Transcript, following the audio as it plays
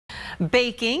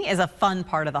Baking is a fun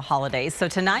part of the holidays, so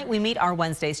tonight we meet our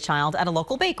Wednesday's child at a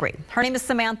local bakery. Her name is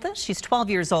Samantha. She's 12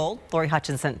 years old. Lori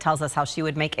Hutchinson tells us how she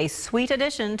would make a sweet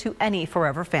addition to any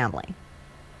forever family.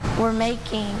 We're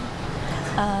making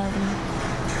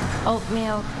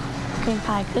oatmeal cream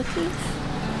pie cookies.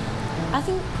 I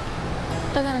think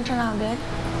they're gonna turn out good.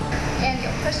 And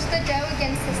you'll push the dough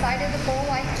against the side of the bowl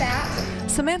like that.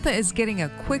 Samantha is getting a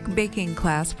quick baking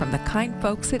class from the kind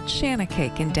folks at Shanna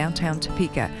Cake in downtown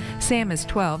Topeka. Sam is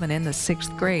 12 and in the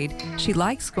 6th grade. She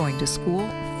likes going to school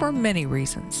for many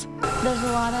reasons. There's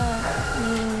a lot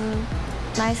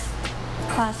of nice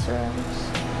classrooms.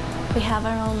 We have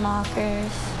our own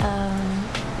lockers.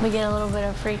 We get a little bit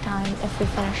of free time if we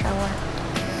finish our work.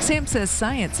 Sam says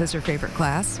science is her favorite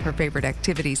class. Her favorite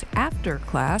activities after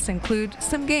class include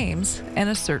some games and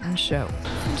a certain show.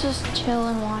 Just chill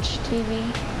and watch TV,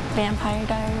 Vampire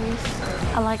Diaries.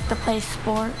 I like to play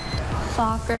sport,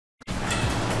 soccer,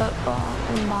 football,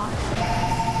 and boxing.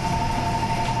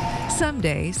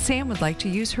 Someday, Sam would like to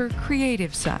use her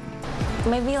creative side.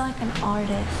 Maybe like an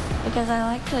artist, because I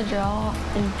like to draw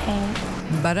and paint.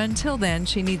 But until then,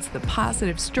 she needs the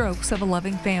positive strokes of a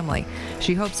loving family.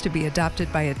 She hopes to be adopted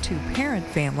by a 2-parent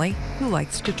family who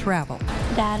likes to travel.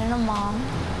 Dad and a mom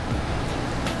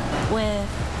with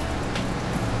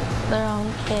their own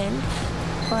kids,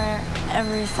 where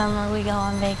every summer we go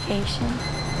on vacation.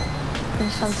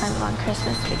 And sometimes on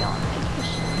Christmas we go on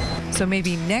vacation. So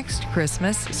maybe next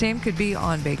Christmas, Sam could be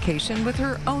on vacation with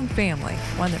her own family,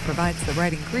 one that provides the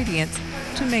right ingredients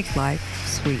to make life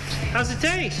sweet. How's it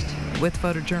taste? With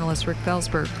photojournalist Rick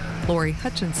Felsberg, Lori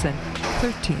Hutchinson,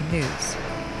 13 News.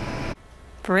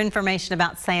 For information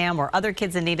about Sam or other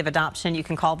kids in need of adoption, you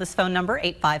can call this phone number,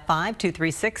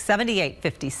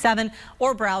 855-236-7857,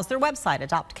 or browse their website,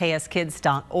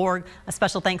 adoptkskids.org. A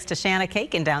special thanks to Shanna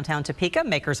Cake in downtown Topeka,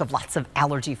 makers of lots of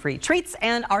allergy-free treats,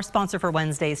 and our sponsor for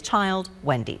Wednesday's Child,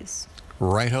 Wendy's.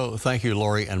 Righto. Thank you,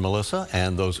 Lori and Melissa.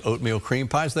 And those oatmeal cream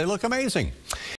pies, they look amazing.